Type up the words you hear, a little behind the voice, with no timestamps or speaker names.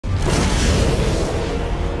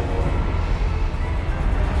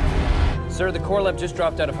Sir, the Korolev just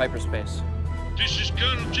dropped out of hyperspace. This is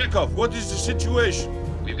Colonel Chekhov. What is the situation?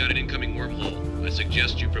 We've got an incoming wormhole. I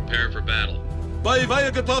suggest you prepare for battle.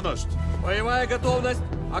 Боевая готовность. Боевая готовность.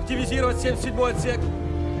 Активизировать 77-й отсек.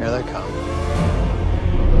 Here they come.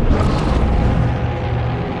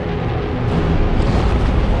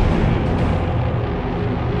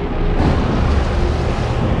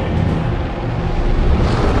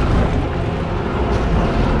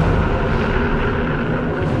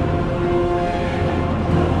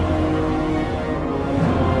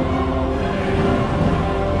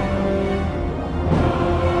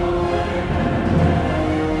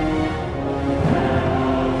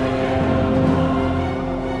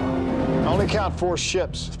 Count 4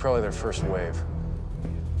 ships. It's probably their first wave.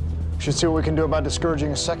 Should see what we can do about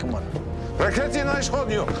discouraging a second one. Ракеты на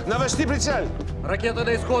исходную. Навести прицел. Ракета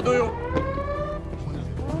на исходную.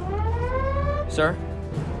 Sir,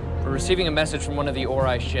 we're receiving a message from one of the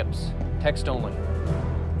Ori ships. Text only.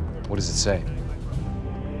 What does it say?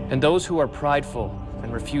 And those who are prideful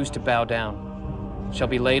and refuse to bow down shall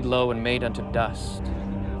be laid low and made unto dust.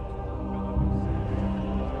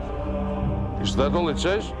 Is that all it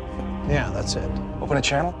says? Yeah, that's it. Open a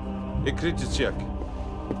channel? Открыть отсек.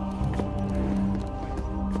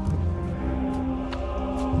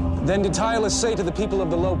 Then did Tireless say to the people of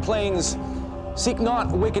the low plains, seek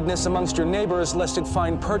not wickedness amongst your neighbors, lest it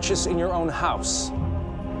find purchase in your own house.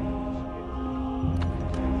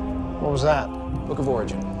 What was that? Book of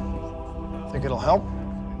Origin. Think it'll help?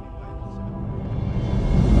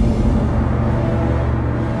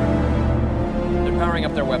 They're powering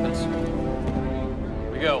up their weapons.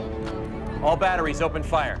 We go. All batteries, open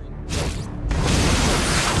fire.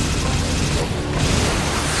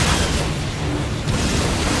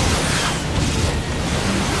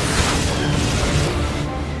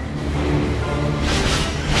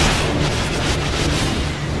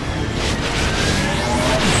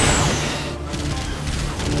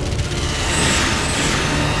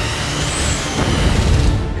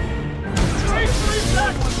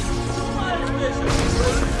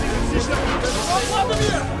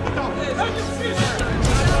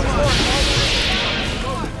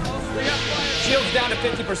 Shields down to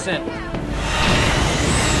 50%.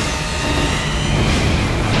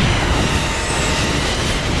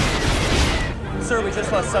 Sir, we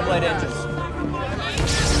just lost sublight engines.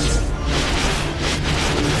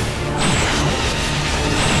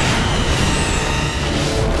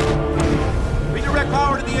 Redirect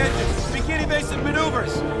power to the engines. Begin evasive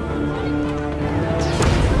maneuvers.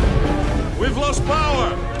 We've lost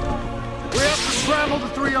power. We have to scramble to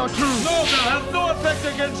 302. No, they'll have no effect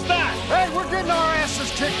against that. Hey, we're getting our asses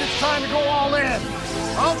kicked. It's time to go all in.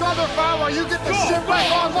 I'll draw their fire while you get the ship back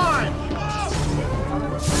online.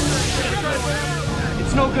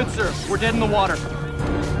 It's no good, sir. We're dead in the water.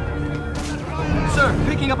 Sir,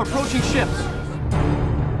 picking up approaching ships.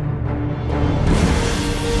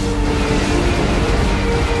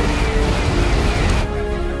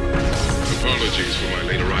 Apologies for my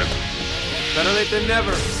late arrival. Better late than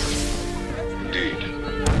never. Indeed.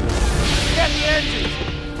 Get the engines!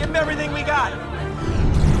 Give them everything we got!